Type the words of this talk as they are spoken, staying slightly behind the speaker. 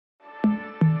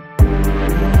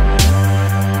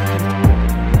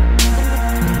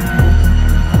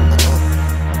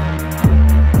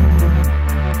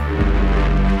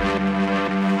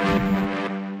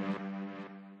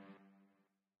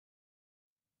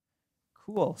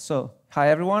Cool. So, hi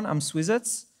everyone, I'm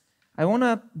Swizec.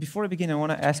 Before I begin, I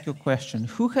want to ask you a question.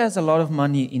 Who has a lot of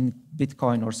money in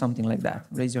Bitcoin or something like that?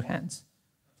 Raise your hands.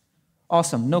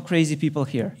 Awesome. No crazy people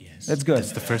here. Yes. That's good.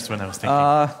 That's the first one I was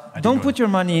thinking. Don't put your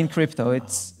money in crypto.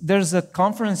 There's a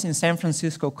conference in San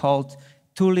Francisco called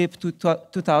Tulip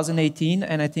 2018,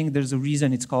 and I think there's a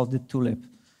reason it's called the Tulip.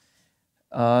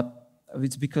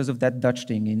 It's because of that Dutch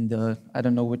thing in the, I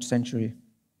don't know which century.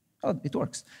 Oh, it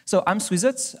works. So I'm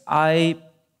Swizec.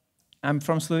 I'm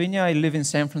from Slovenia. I live in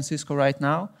San Francisco right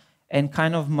now. And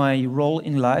kind of my role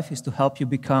in life is to help you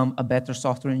become a better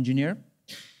software engineer.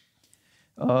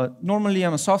 Normally,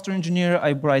 I'm a software engineer.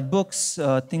 I write books,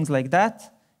 things like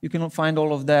that. You can find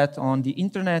all of that on the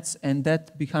internet. And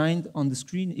that behind on the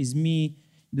screen is me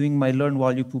doing my Learn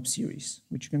While You Poop series,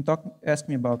 which you can ask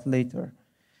me about later.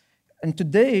 And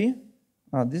today,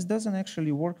 this doesn't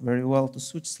actually work very well to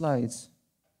switch slides.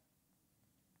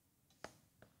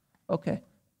 OK,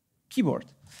 keyboard.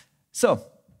 So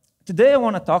today I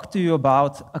want to talk to you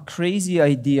about a crazy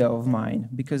idea of mine,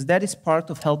 because that is part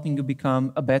of helping you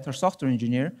become a better software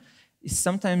engineer, is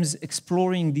sometimes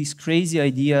exploring these crazy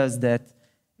ideas that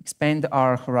expand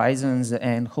our horizons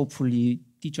and hopefully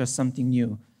teach us something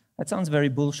new. That sounds very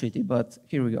bullshitty, but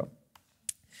here we go.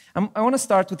 I want to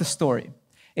start with a story.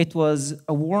 It was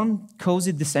a warm,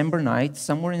 cozy December night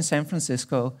somewhere in San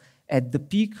Francisco, at the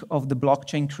peak of the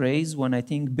blockchain craze, when I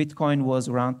think Bitcoin was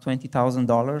around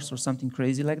 $20,000 or something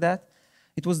crazy like that.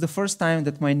 It was the first time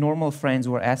that my normal friends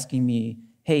were asking me,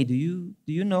 hey, do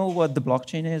you know what the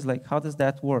blockchain is? Like, how does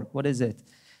that work? What is it?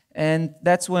 And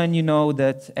that's when you know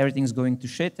that everything's going to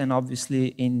shit. And obviously,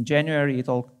 in January, it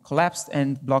all collapsed,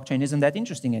 and blockchain isn't that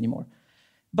interesting anymore.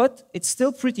 But it's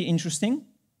still pretty interesting.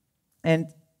 And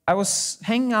I was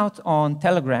hanging out on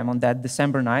Telegram on that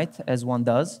December night, as one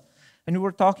does. And we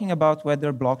were talking about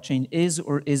whether blockchain is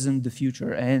or isn't the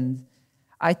future. And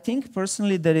I think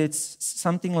personally that it's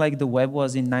something like the web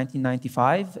was in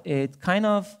 1995. It kind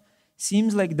of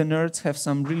seems like the nerds have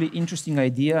some really interesting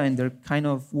idea, and they're kind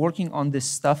of working on this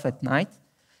stuff at night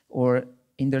or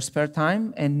in their spare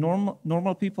time. And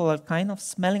normal people are kind of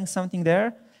smelling something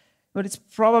there, but it's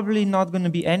probably not going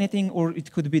to be anything, or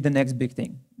it could be the next big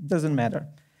thing. It doesn't matter.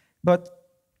 But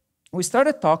we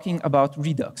started talking about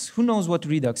Redux. Who knows what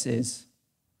Redux is?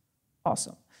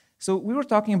 Awesome. So we were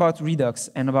talking about Redux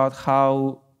and about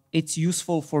how it's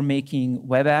useful for making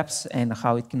web apps and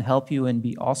how it can help you and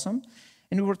be awesome.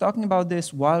 And we were talking about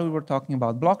this while we were talking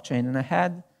about blockchain. And I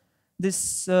had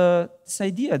this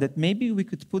idea that maybe we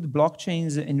could put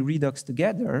blockchains and Redux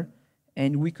together,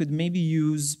 and we could maybe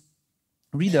use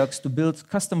Redux to build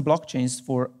custom blockchains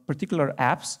for particular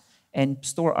apps and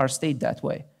store our state that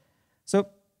way. So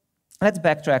let's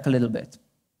backtrack a little bit.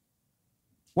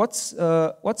 What's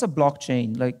a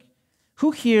blockchain? Like,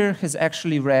 who here has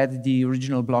actually read the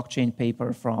original blockchain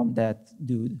paper from that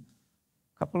dude?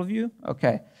 A couple of you?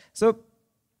 OK. So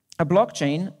a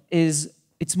blockchain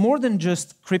it's more than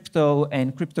just crypto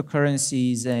and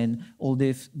cryptocurrencies and all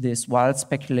this wild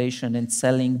speculation and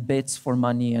selling bits for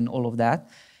money and all of that.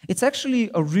 It's actually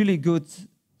a really good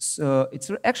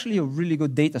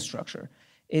data structure.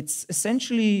 It's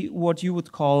essentially what you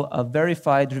would call a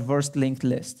verified reversed linked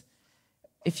list.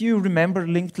 If you remember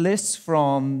linked lists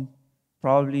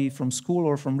probably from school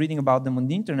or from reading about them on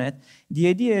the internet, the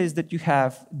idea is that you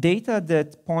have data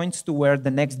that points to where the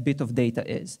next bit of data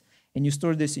is. And you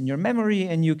store this in your memory,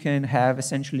 and you can have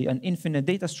essentially an infinite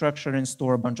data structure and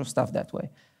store a bunch of stuff that way.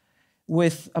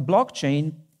 With a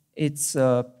blockchain, it's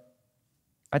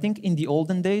I think in the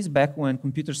olden days, back when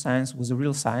computer science was a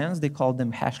real science, they called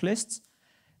them hash lists.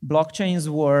 A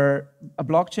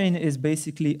blockchain is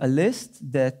basically a list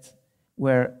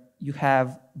where you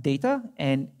have data,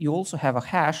 and you also have a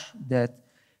hash that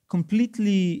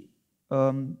completely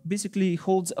basically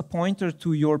holds a pointer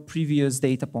to your previous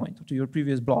data point, to your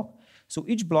previous block. So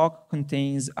each block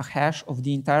contains a hash of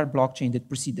the entire blockchain that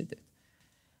preceded it.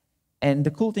 And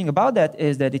the cool thing about that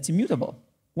is that it's immutable.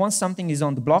 Once something is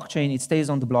on the blockchain, it stays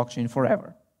on the blockchain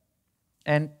forever.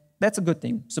 And that's a good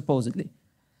thing, supposedly.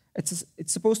 It's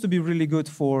supposed to be really good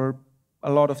for a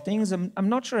lot of things. I'm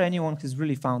not sure anyone has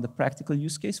really found a practical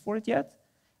use case for it yet.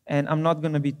 And I'm not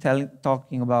going to be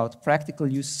talking about practical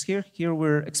uses here. Here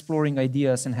we're exploring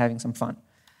ideas and having some fun.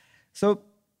 So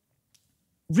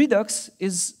Redux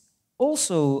is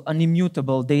also an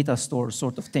immutable data store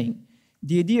sort of thing.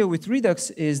 The idea with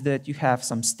Redux is that you have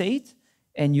some state,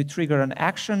 and you trigger an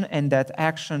action, and that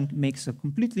action makes a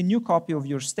completely new copy of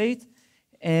your state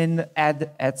and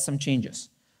add some changes.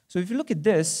 So if you look at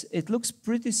this, it looks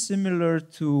pretty similar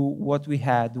to what we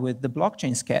had with the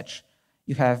blockchain sketch.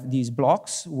 You have these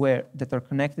blocks that are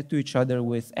connected to each other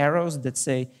with arrows that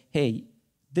say, hey,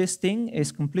 this thing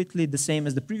is completely the same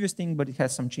as the previous thing, but it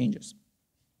has some changes.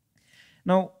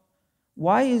 Now,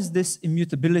 why is this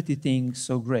immutability thing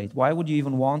so great? Why would you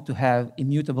even want to have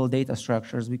immutable data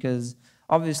structures? Because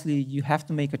obviously, you have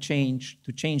to make a change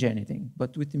to change anything.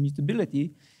 But with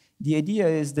immutability, the idea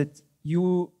is that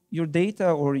your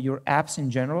data or your apps in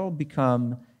general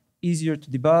become easier to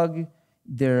debug.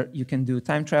 You can do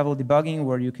time travel debugging,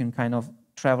 where you can kind of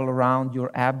travel around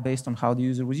your app based on how the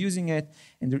user was using it,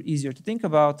 and they're easier to think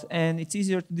about, and it's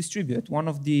easier to distribute. One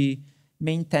of the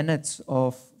main tenets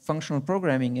of functional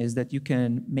programming is that you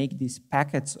can make these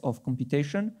packets of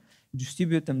computation,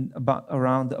 distribute them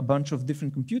around a bunch of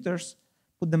different computers,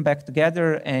 put them back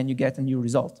together, and you get a new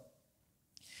result.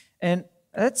 And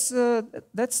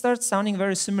that starts sounding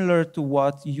very similar to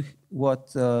what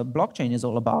blockchain is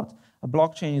all about. A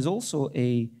blockchain is also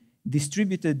a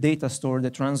distributed data store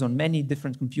that runs on many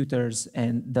different computers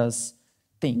and does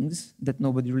things that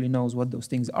nobody really knows what those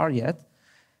things are yet,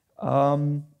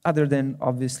 other than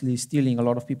obviously stealing a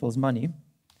lot of people's money.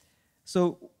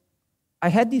 So I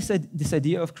had this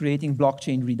idea of creating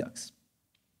blockchain-redux.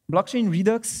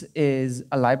 Blockchain-redux is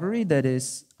a library that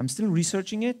I'm still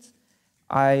researching it.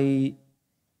 I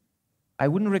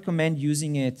wouldn't recommend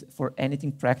using it for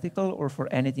anything practical or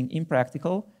for anything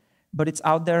impractical, but it's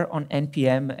out there on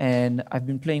NPM, and I've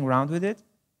been playing around with it.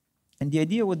 And the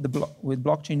idea with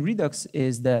blockchain-redux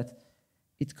is that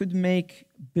it could make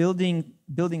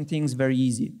building things very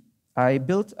easy. I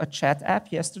built a chat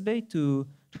app yesterday to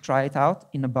try it out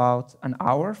in about an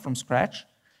hour from scratch.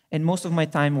 And most of my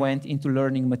time went into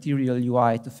learning Material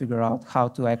UI to figure out how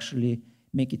to actually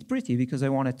make it pretty, because I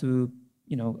wanted to,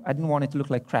 I didn't want it to look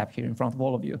like crap here in front of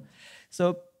all of you.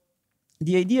 So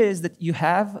the idea is that you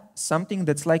have something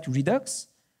that's like Redux,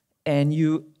 and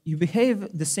you behave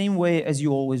the same way as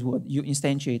you always would. You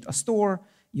instantiate a store,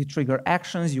 you trigger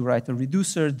actions, you write a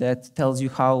reducer that tells you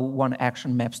how one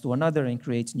action maps to another and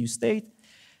creates new state.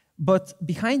 But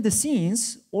behind the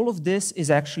scenes, all of this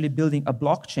is actually building a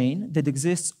blockchain that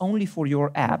exists only for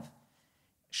your app,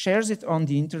 shares it on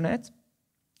the internet,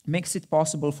 makes it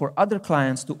possible for other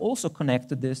clients to also connect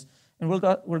to this, and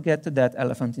we'll get to that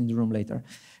elephant in the room later.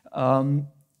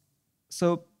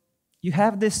 So you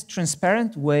have this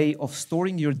transparent way of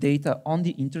storing your data on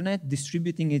the internet,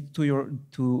 distributing it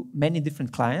to many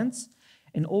different clients,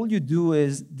 and all you do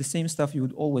is the same stuff you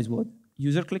would always would.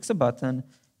 User clicks a button,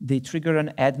 they trigger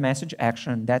an add message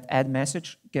action. That add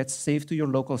message gets saved to your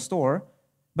local store,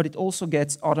 but it also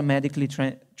gets automatically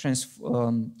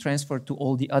transferred to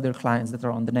all the other clients that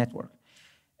are on the network.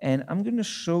 And I'm going to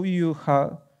show you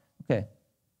how. Okay,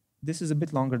 this is a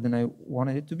bit longer than I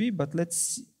wanted it to be, but let's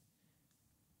see.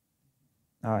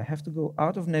 I have to go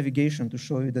out of navigation to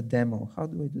show you the demo. How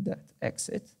do I do that?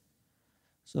 Exit.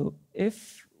 So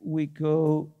if we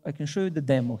go, I can show you the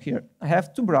demo here. I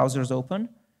have two browsers open,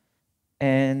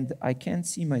 and I can't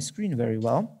see my screen very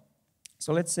well.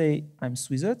 So let's say I'm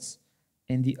Swizec,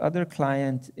 and the other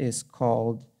client is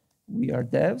called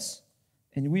WeAreDevs,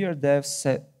 and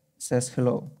WeAreDevs says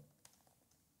hello.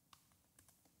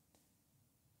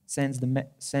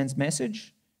 Sends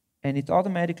message, and it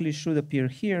automatically should appear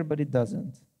here, but it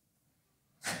doesn't.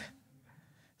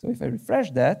 So if I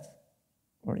refresh that,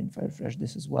 or if I refresh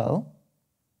this as well,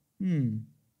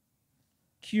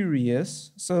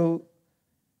 curious. So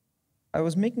I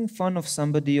was making fun of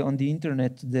somebody on the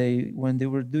internet today when they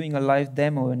were doing a live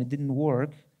demo and it didn't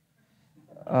work.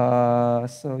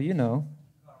 So,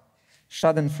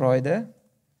 Schadenfreude.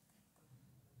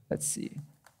 Let's see.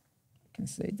 I can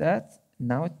say that.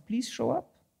 Now, please show up.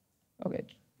 Okay.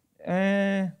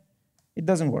 It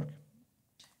doesn't work.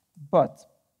 But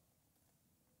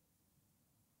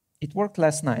it worked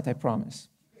last night, I promise.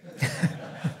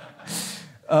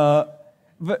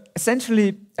 But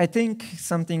essentially, I think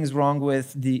something's wrong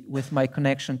with my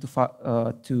connection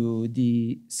to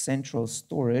the central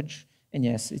storage. And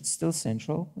yes, it's still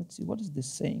central. Let's see, what is this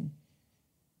saying?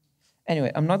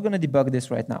 Anyway, I'm not going to debug this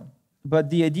right now.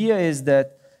 But the idea is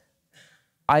that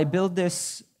I built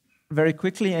this very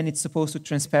quickly, and it's supposed to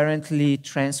transparently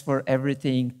transfer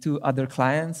everything to other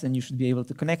clients, and you should be able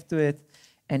to connect to it.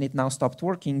 And it now stopped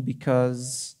working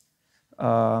because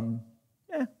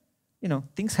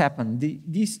things happen.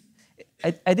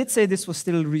 I did say this was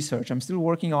still research. I'm still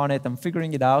working on it. I'm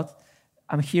figuring it out.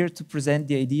 I'm here to present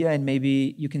the idea, and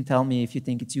maybe you can tell me if you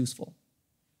think it's useful.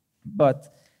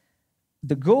 But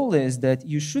the goal is that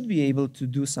you should be able to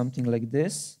do something like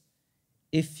this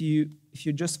if you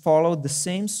just follow the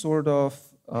same sort of,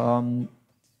 you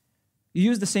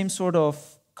use the same sort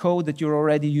of code that you're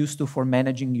already used to for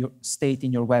managing your state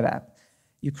in your web app.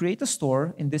 You create a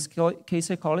store. In this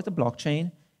case, I call it a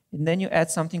blockchain. And then you add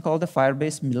something called the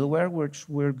Firebase middleware, which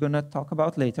we're going to talk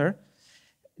about later.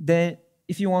 Then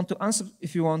if you want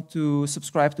to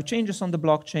subscribe to changes on the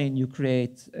blockchain, you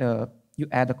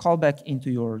add a callback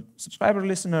into your subscriber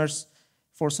listeners,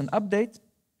 force an update,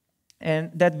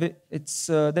 and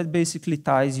that basically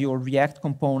ties your React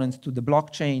component to the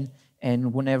blockchain,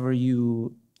 and whenever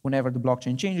the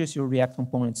blockchain changes, your React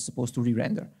component is supposed to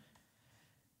re-render.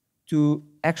 To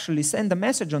actually send a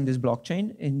message on this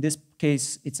blockchain, in this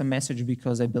case, it's a message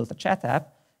because I built a chat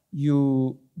app,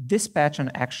 you dispatch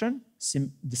an action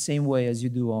the same way as you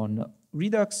do on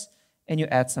Redux, and you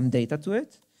add some data to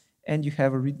it, and you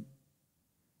have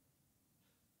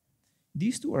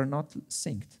these two are not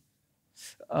synced.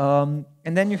 And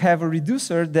then you have a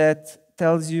reducer that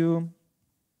tells you,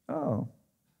 oh,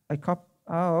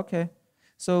 okay.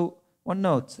 So one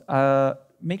note,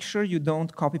 make sure you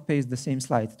don't copy-paste the same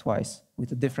slide twice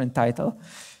with a different title.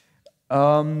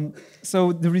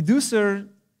 So the reducer,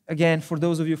 again, for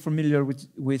those of you familiar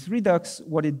with Redux,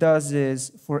 what it does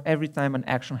is for every time an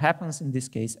action happens, in this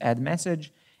case, add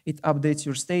message, it updates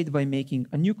your state by making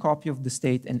a new copy of the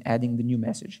state and adding the new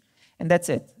message. And that's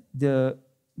it. The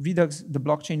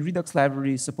blockchain Redux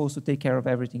library is supposed to take care of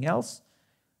everything else.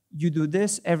 You do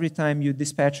this every time you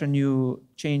dispatch a new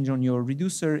change on your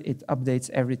reducer, it updates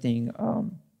everything.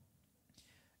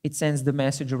 It sends the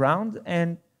message around,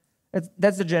 and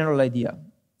that's the general idea.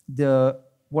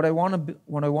 What I want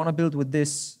to build with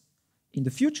this in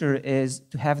the future is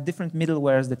to have different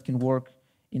middlewares that can work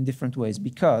in different ways,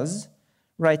 because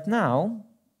right now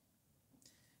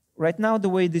the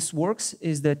way this works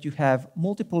is that you have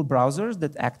multiple browsers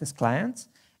that act as clients,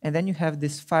 and then you have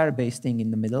this Firebase thing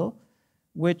in the middle,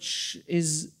 which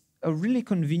is a really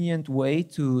convenient way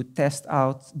to test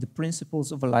out the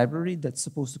principles of a library that's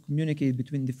supposed to communicate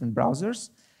between different browsers.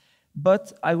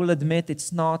 But I will admit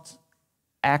it's not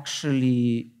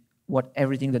actually what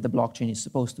everything that the blockchain is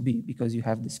supposed to be, because you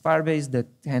have this Firebase that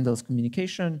handles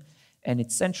communication and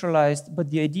it's centralized. But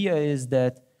the idea is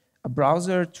that a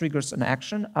browser triggers an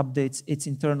action, updates its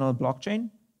internal blockchain,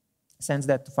 sends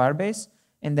that to Firebase,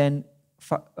 and then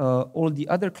all the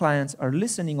other clients are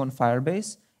listening on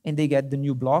Firebase, and they get the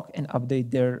new block and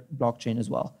update their blockchain as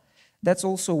well. That's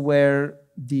also where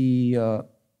the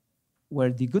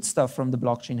good stuff from the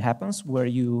blockchain happens, where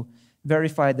you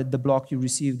verify that the block you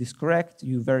received is correct.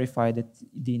 You verify that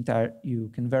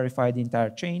you can verify the entire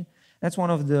chain. That's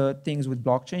one of the things with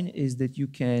blockchain, is that you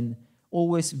can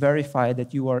always verify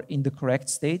that you are in the correct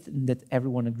state and that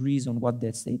everyone agrees on what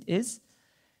that state is.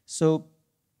 So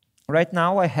right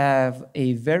now I have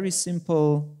a very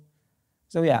simple,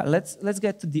 so yeah, let's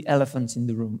get to the elephants in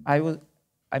the room.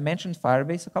 I mentioned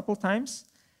Firebase a couple times,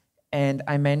 and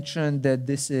I mentioned that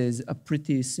this is a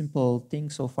pretty simple thing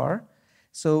so far.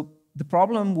 So the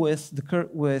problem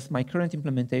with my current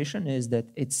implementation is that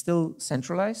it's still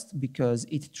centralized, because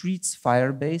it treats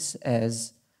Firebase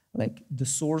as like the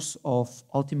source of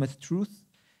ultimate truth.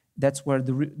 That's where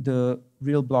the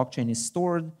real blockchain is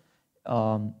stored.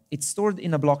 It's stored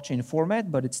in a blockchain format,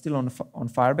 but it's still on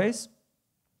Firebase.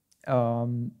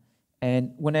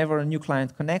 And whenever a new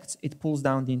client connects, it pulls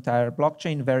down the entire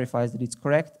blockchain, verifies that it's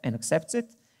correct, and accepts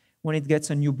it. When it gets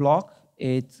a new block,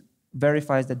 it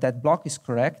verifies that that block is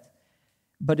correct.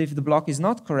 But if the block is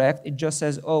not correct, it just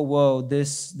says, oh, whoa,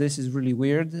 this is really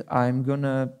weird. I'm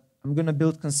gonna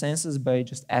build consensus by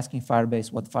just asking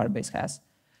Firebase what Firebase has.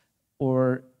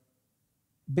 Or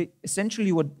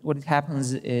essentially what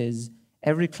happens is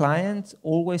every client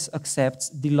always accepts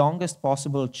the longest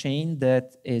possible chain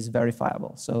that is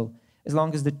verifiable. So as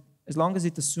long as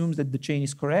it assumes that the chain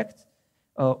is correct,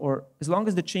 or as long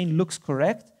as the chain looks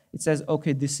correct, it says,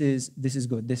 okay, this is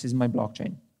good, this is my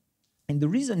blockchain. And the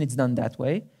reason it's done that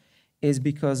way is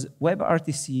because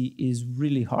WebRTC is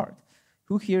really hard.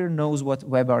 Who here knows what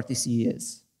WebRTC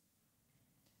is?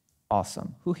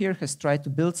 Awesome. Who here has tried to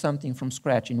build something from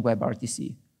scratch in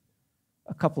WebRTC?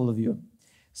 A couple of you.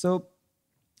 So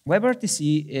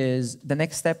WebRTC is the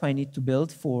next step I need to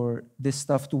build for this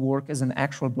stuff to work as an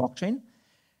actual blockchain.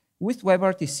 With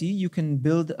WebRTC, you can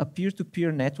build a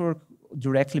peer-to-peer network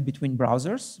directly between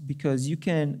browsers, because you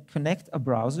can connect a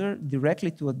browser directly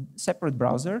to a separate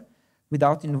browser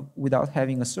without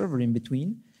having a server in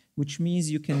between, which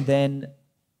means you can then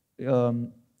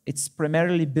it's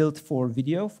primarily built for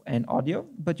video and audio,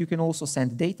 but you can also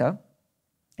send data.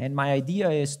 And my idea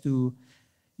is to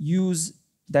use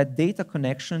that data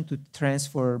connection to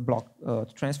transfer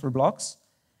blocks.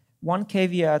 One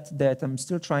caveat that I'm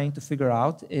still trying to figure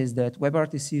out is that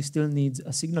WebRTC still needs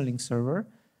a signaling server.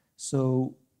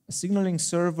 So a signaling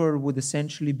server would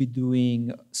essentially be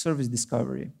doing service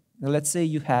discovery. Now, let's say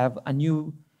you have a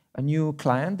new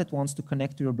client that wants to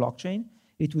connect to your blockchain,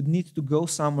 it would need to go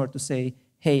somewhere to say,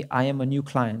 hey, I am a new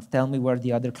client, tell me where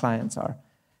the other clients are.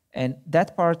 And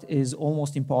that part is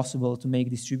almost impossible to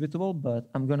make distributable, but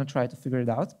I'm going to try to figure it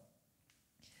out.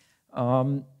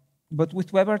 But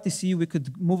with WebRTC, we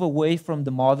could move away from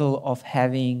the model of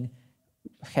having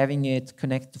it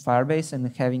connect to Firebase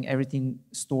and having everything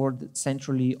stored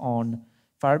centrally on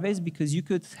Firebase, because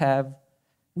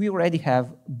we already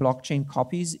have blockchain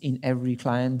copies in every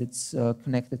client that's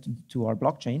connected to our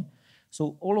blockchain.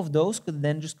 So all of those could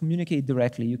then just communicate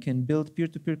directly. You can build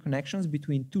peer-to-peer connections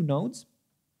between two nodes,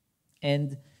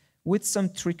 and with some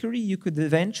trickery, you could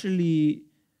eventually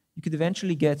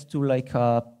get to like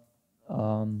a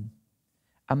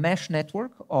mesh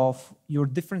network of your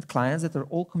different clients that are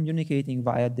all communicating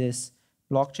via this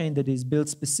blockchain that is built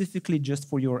specifically just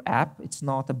for your app. It's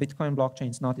not a Bitcoin blockchain,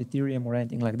 it's not Ethereum or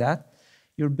anything like that.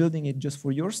 You're building it just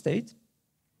for your state,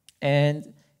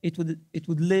 and it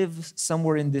would live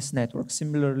somewhere in this network,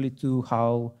 similarly to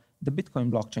how the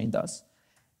Bitcoin blockchain does.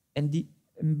 And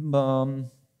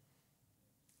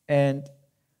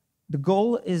the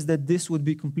goal is that this would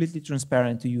be completely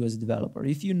transparent to you as a developer.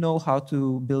 If you know how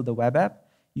to build a web app,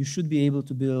 you should be able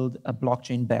to build a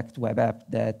blockchain-backed web app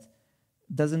that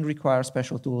doesn't require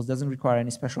special tools, doesn't require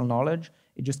any special knowledge.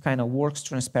 It just kind of works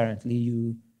transparently.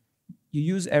 You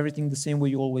use everything the same way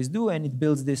you always do, and it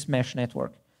builds this mesh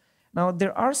network. Now,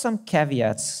 there are some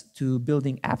caveats to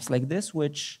building apps like this,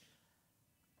 which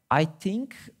I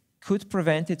think could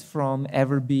prevent it from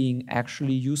ever being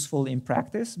actually useful in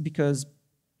practice, because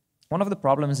one of the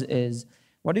problems is,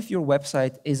 what if your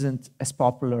website isn't as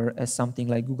popular as something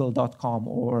like google.com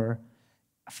or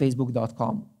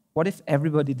facebook.com? What if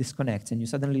everybody disconnects and you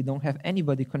suddenly don't have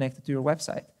anybody connected to your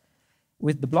website?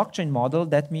 With the blockchain model,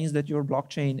 that means that your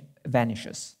blockchain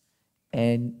vanishes.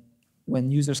 And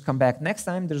when users come back next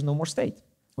time, there's no more state,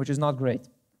 which is not great.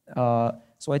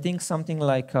 So I think something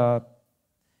like, I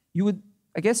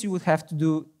guess you would have to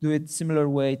do it similar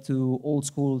way to old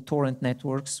school torrent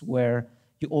networks, where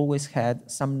you always had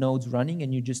some nodes running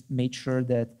and you just made sure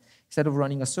that instead of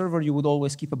running a server, you would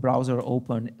always keep a browser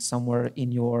open somewhere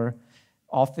in your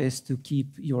office to keep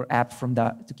your app from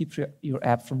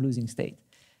losing state.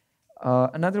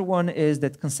 Another one is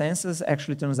that consensus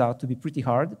actually turns out to be pretty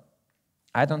hard.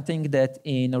 I don't think that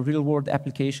in a real-world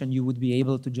application you would be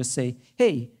able to just say,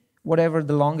 hey, whatever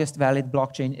the longest valid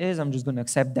blockchain is, I'm just going to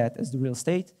accept that as the real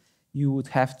state. You would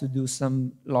have to do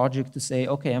some logic to say,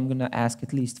 okay, I'm going to ask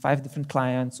at least 5 different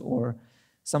clients, or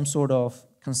some sort of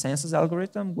consensus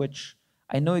algorithm, which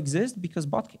I know exists because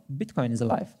Bitcoin is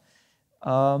alive.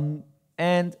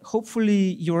 And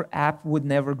hopefully your app would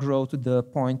never grow to the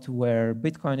point where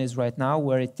Bitcoin is right now,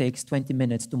 where it takes 20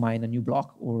 minutes to mine a new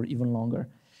block or even longer.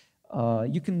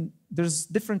 There's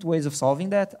different ways of solving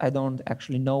that. I don't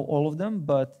actually know all of them,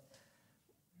 but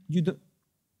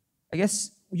I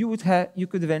guess you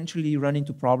could eventually run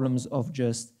into problems of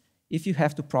just, if you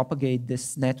have to propagate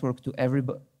this network to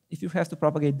everybody, if you have to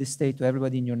propagate this state to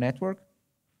everybody in your network,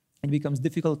 it becomes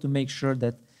difficult to make sure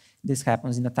that this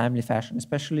happens in a timely fashion,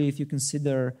 especially if you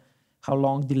consider how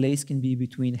long delays can be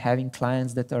between having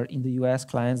clients that are in the US,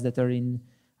 clients that are in,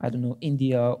 I don't know,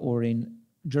 India or in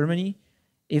Germany.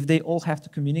 If they all have to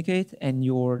communicate and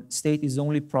your state is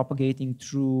only propagating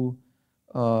through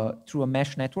a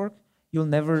mesh network,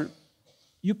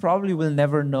 you probably will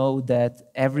never know that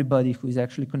everybody who is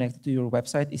actually connected to your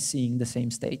website is seeing the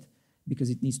same state, because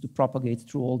it needs to propagate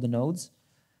through all the nodes,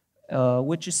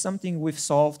 which is something we've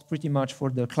solved pretty much for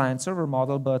the client-server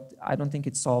model, but I don't think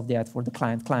it's solved yet for the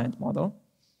client-client model.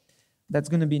 That's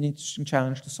going to be an interesting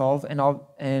challenge to solve.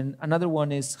 And another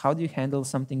one is, how do you handle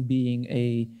something being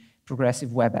a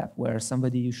progressive web app, where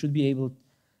you should be able,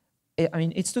 I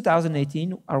mean, it's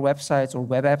 2018, our websites or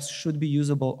web apps should be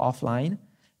usable offline,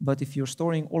 but if you're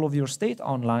storing all of your state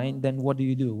online, then what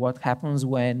do? What happens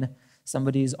when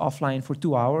somebody is offline for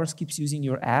 2 hours, keeps using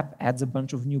your app, adds a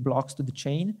bunch of new blocks to the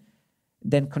chain,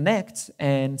 then connects,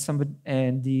 and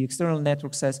the external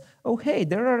network says, oh, hey,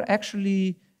 there are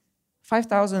actually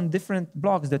 5,000 different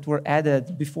blocks that were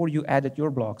added before you added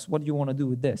your blocks. What do you want to do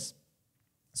with this?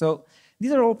 So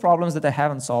these are all problems that I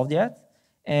haven't solved yet,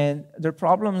 and they're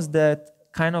problems that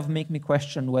kind of make me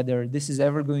question whether this is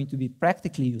ever going to be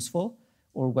practically useful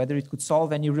or whether it could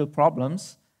solve any real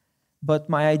problems. But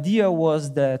my idea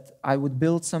was that I would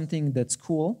build something that's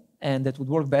cool and that would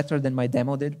work better than my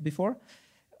demo did before.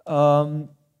 And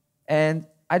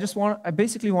I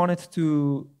basically wanted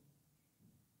to,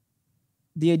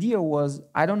 the idea was,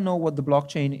 I don't know what the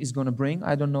blockchain is going to bring.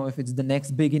 I don't know if it's the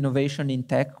next big innovation in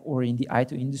tech or in the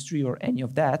IT industry or any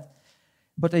of that.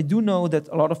 But I do know that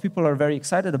a lot of people are very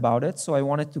excited about it, so I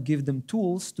wanted to give them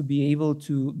tools to be able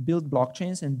to build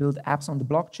blockchains and build apps on the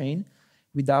blockchain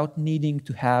without needing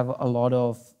to have a lot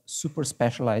of super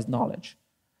specialized knowledge.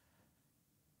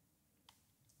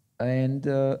 And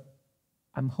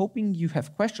I'm hoping you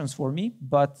have questions for me,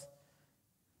 but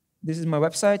this is my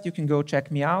website. You can go check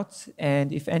me out.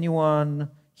 And if anyone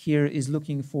here is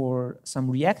looking for some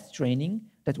React training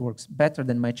that works better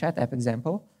than my chat app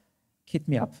example, hit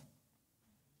me up.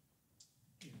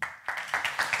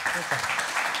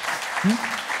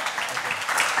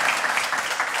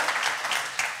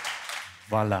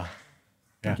 Voila.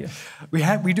 Thank Yeah.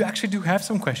 you. We do actually have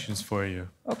some questions for you.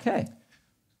 Okay.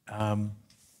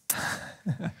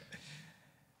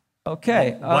 Okay.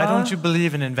 Why don't you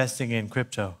believe in investing in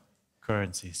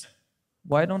cryptocurrencies?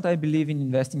 Why don't I believe in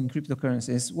investing in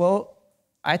cryptocurrencies? Well,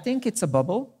 I think it's a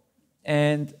bubble.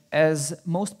 And as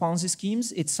most Ponzi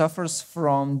schemes, it suffers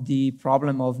from the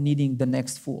problem of needing the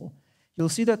next fool.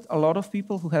 You'll see that a lot of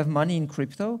people who have money in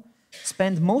crypto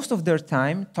spend most of their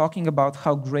time talking about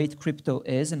how great crypto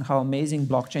is and how amazing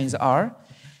blockchains are,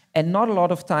 and not a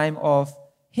lot of time of,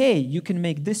 hey, you can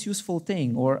make this useful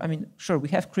thing. Or, I mean, sure, we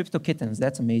have crypto kittens,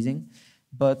 that's amazing.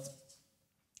 But,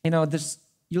 you know,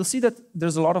 you'll see that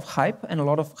there's a lot of hype and a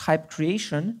lot of hype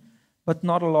creation, but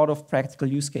not a lot of practical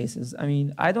use cases. I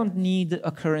mean, I don't need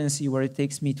a currency where it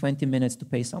takes me 20 minutes to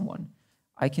pay someone.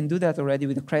 I can do that already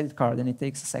with a credit card, and it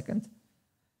takes a second.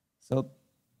 So,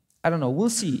 I don't know, we'll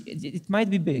see. It might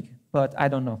be big, but I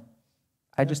don't know.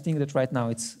 I just think that right now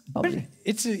it's bubbly.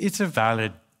 But it's a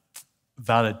valid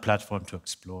platform to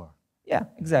explore. Yeah,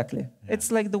 exactly. Yeah.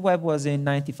 It's like the web was in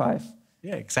 '95.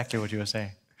 Yeah, exactly what you were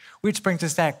saying. Which brings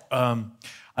us back.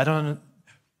 The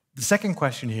second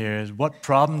question here is, what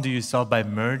problem do you solve by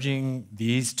merging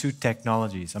these two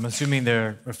technologies? I'm assuming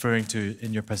they're referring to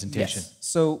in your presentation. Yes.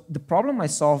 So the problem I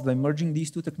solved by merging these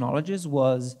two technologies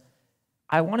was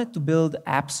I wanted to build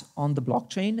apps on the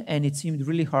blockchain, and it seemed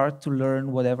really hard to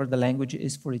learn whatever the language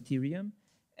is for Ethereum.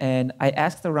 And I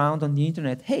asked around on the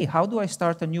internet, hey, how do I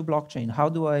start a new blockchain? How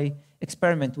do I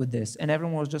experiment with this? And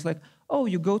everyone was just like, oh,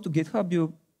 you go to GitHub,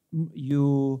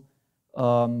 you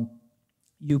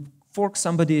fork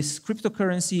somebody's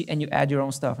cryptocurrency, and you add your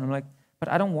own stuff. And I'm like, but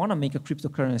I don't want to make a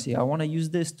cryptocurrency. I want to use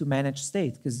this to manage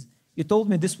state, because you told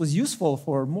me this was useful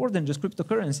for more than just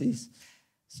cryptocurrencies.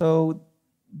 So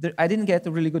I didn't get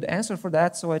a really good answer for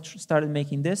that, so I started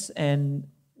making this. And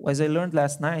as I learned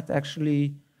last night,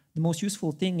 actually, the most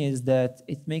useful thing is that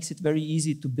it makes it very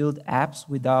easy to build apps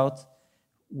without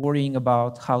worrying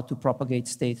about how to propagate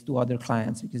state to other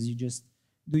clients, because you just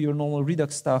do your normal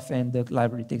Redux stuff and the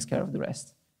library takes care of the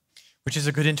rest. Which is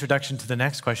a good introduction to the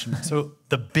next question. So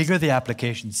the bigger the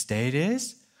application state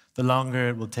is, the longer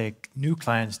it will take new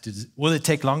clients to... Will it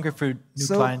take longer for new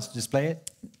clients to display it?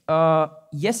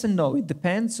 Yes and no. It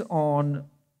depends on...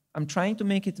 I'm trying to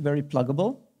make it very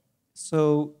pluggable.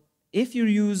 So if you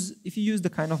use the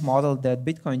kind of model that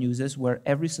Bitcoin uses, where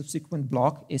every subsequent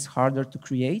block is harder to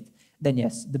create, then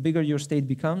yes, the bigger your state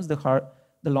becomes, the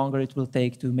longer it will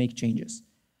take to make changes.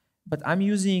 But I'm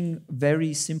using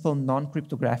very simple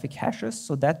non-cryptographic hashes,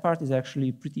 so that part is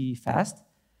actually pretty fast.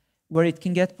 Where it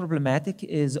can get problematic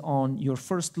is on your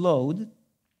first load,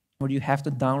 where you have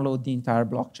to download the entire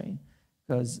blockchain.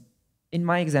 Because in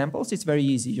my examples, it's very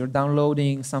easy. You're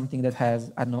downloading something that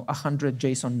has, I don't know, 100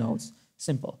 JSON nodes.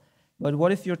 Simple. But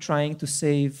what if you're trying to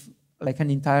save like an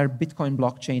entire Bitcoin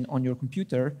blockchain on your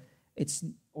computer?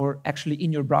 Or actually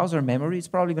in your browser memory, it's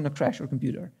probably going to crash your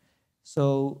computer.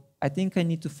 So I think I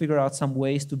need to figure out some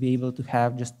ways to be able to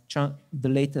have just the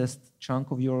latest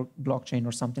chunk of your blockchain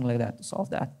or something like that to solve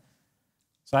that.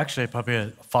 So actually, probably a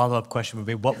follow-up question would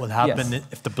be, what will happen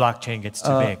if the blockchain gets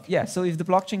too big? Yeah, so if the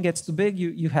blockchain gets too big,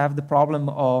 you have the problem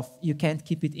of you can't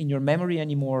keep it in your memory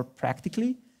anymore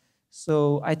practically.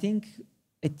 So I think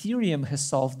Ethereum has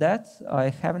solved that. I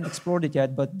haven't explored it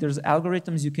yet, but there's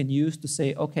algorithms you can use to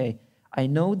say, okay, I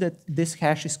know that this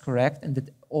hash is correct and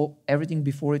that everything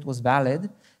before it was valid,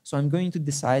 so I'm going to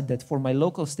decide that for my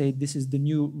local state, this is the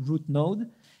new root node,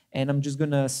 and I'm just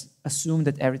going to assume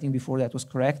that everything before that was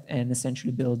correct and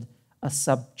essentially build a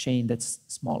sub-chain that's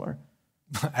smaller.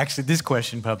 Actually, this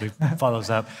question probably follows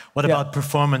up. What about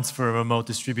performance for a remote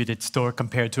distributed store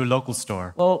compared to a local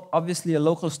store? Well, obviously, a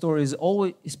local store is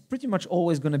pretty much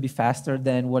always going to be faster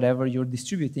than whatever you're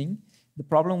distributing. The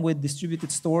problem with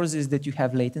distributed stores is that you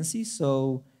have latency,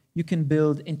 so you can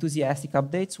build enthusiastic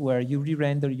updates where you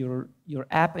re-render your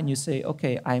app and you say,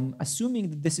 okay, I'm assuming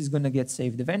that this is going to get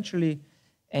saved eventually,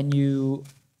 and you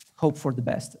hope for the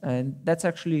best. And that's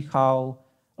actually how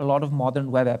a lot of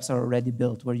modern web apps are already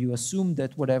built, where you assume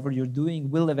that whatever you're doing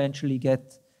will eventually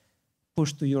get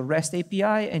push to your REST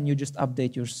API, and you just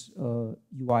update your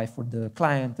UI for the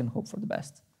client and hope for the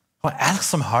best. Well, ask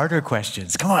some harder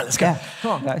questions. Come on, let's go. Yeah,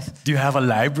 come on, guys. Do you have a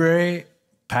library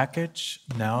package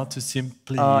now to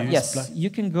simply use? Yes, you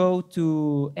can go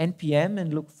to NPM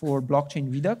and look for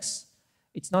blockchain-redux.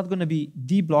 It's not going to be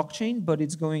the blockchain, but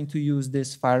it's going to use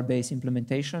this Firebase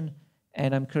implementation.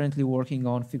 And I'm currently working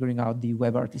on figuring out the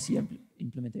WebRTC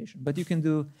implementation. But you can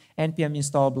do npm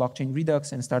install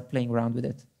blockchain-redux and start playing around with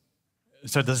it.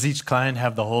 So does each client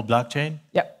have the whole blockchain?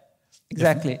 Yeah,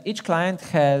 exactly. Each client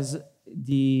has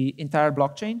the entire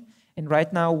blockchain. And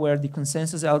right now, where the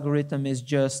consensus algorithm is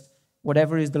just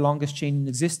whatever is the longest chain in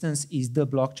existence is the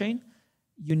blockchain,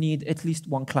 you need at least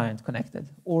one client connected.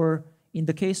 Or in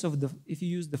the case of if you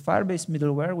use the Firebase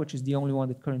middleware, which is the only one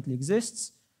that currently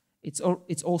exists, it's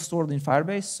all stored in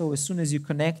Firebase. So as soon as you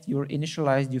connect, you're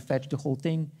initialized, you fetch the whole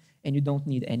thing, and you don't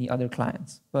need any other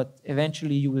clients. But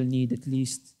eventually, you will need at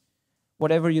least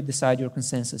whatever you decide your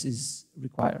consensus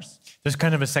requires. There's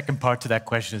kind of a second part to that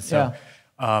question. So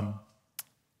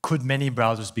could many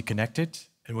browsers be connected?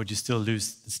 And would you still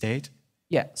lose the state?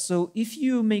 Yeah, so if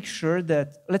you make sure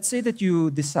that, let's say that you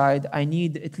decide I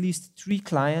need at least 3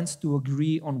 clients to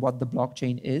agree on what the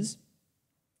blockchain is.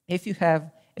 If you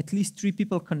have at least 3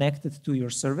 people connected to your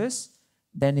service,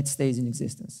 then it stays in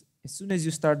existence. As soon as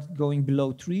you start going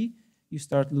below 3, you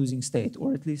start losing state,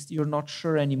 or at least you're not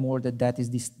sure anymore that that is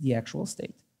the actual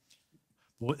state.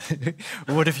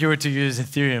 What if you were to use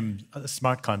Ethereum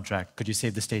smart contract? Could you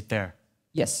save the state there?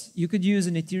 Yes, you could use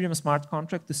an Ethereum smart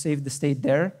contract to save the state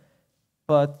there,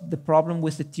 but the problem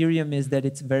with Ethereum is that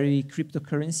it's very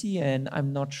cryptocurrency, and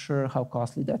I'm not sure how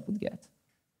costly that would get,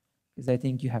 because I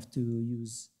think you have to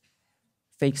use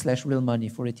fake/real money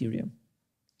for Ethereum.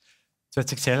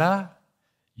 Swizec Teller,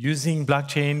 using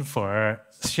blockchain for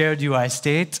shared UI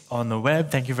state on the web.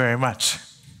 Thank you very much.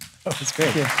 That was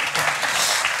great. Thank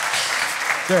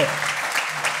you. Great.